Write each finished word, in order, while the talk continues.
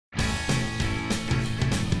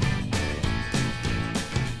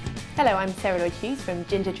Hello, I'm Sarah Lloyd-Hughes from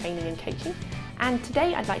Ginger Training and Coaching, and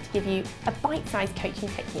today I'd like to give you a bite-sized coaching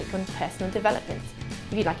technique on personal development.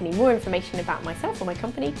 If you'd like any more information about myself or my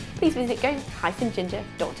company, please visit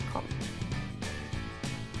go-ginger.com.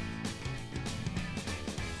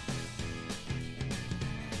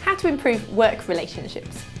 How to improve work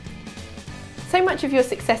relationships. So much of your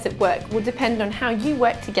success at work will depend on how you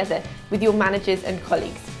work together with your managers and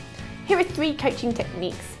colleagues. Here are 3 coaching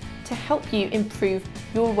techniques to help you improve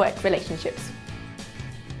your work relationships.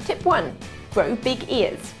 Tip 1, grow big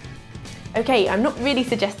ears. Okay, I'm not really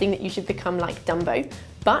suggesting that you should become like Dumbo,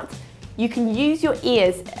 but you can use your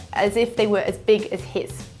ears as if they were as big as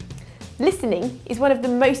his. Listening is one of the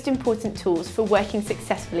most important tools for working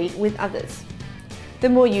successfully with others. The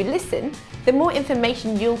more you listen, the more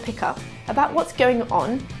information you'll pick up about what's going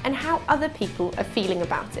on and how other people are feeling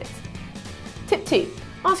about it. Tip 2,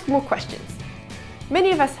 ask more questions.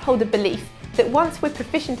 Many of us hold a belief that once we're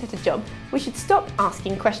proficient at a job, we should stop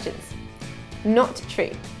asking questions. Not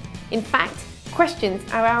true. In fact, questions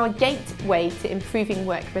are our gateway to improving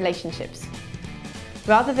work relationships.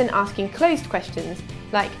 Rather than asking closed questions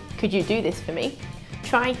like, could you do this for me?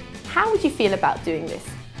 Try, how would you feel about doing this?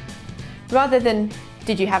 Rather than,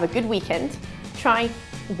 did you have a good weekend? Try,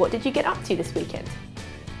 what did you get up to this weekend?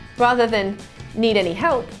 Rather than, need any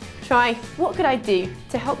help? Try, what could I do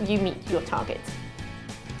to help you meet your target?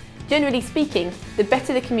 Generally speaking, the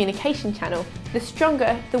better the communication channel, the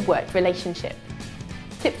stronger the work relationship.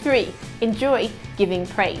 Tip 3, enjoy giving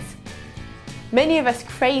praise. Many of us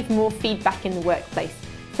crave more feedback in the workplace,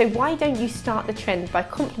 so why don't you start the trend by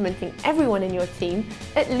complimenting everyone in your team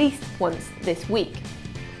at least once this week?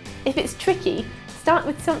 If it's tricky, start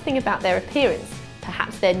with something about their appearance,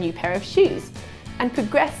 perhaps their new pair of shoes, and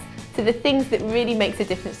progress to the things that really makes a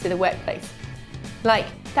difference to the workplace. Like,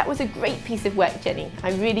 that was a great piece of work, Jenny.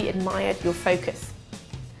 I really admired your focus.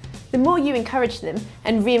 The more you encourage them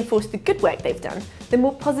and reinforce the good work they've done, the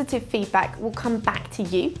more positive feedback will come back to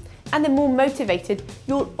you and the more motivated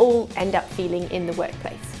you'll all end up feeling in the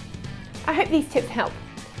workplace. I hope these tips help.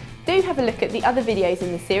 Do have a look at the other videos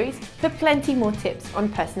in the series for plenty more tips on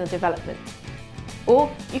personal development. Or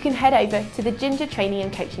you can head over to the Ginger Training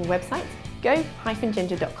and Coaching website,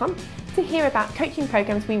 go-ginger.com, to hear about coaching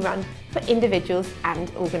programs we run for individuals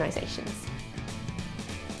and organisations.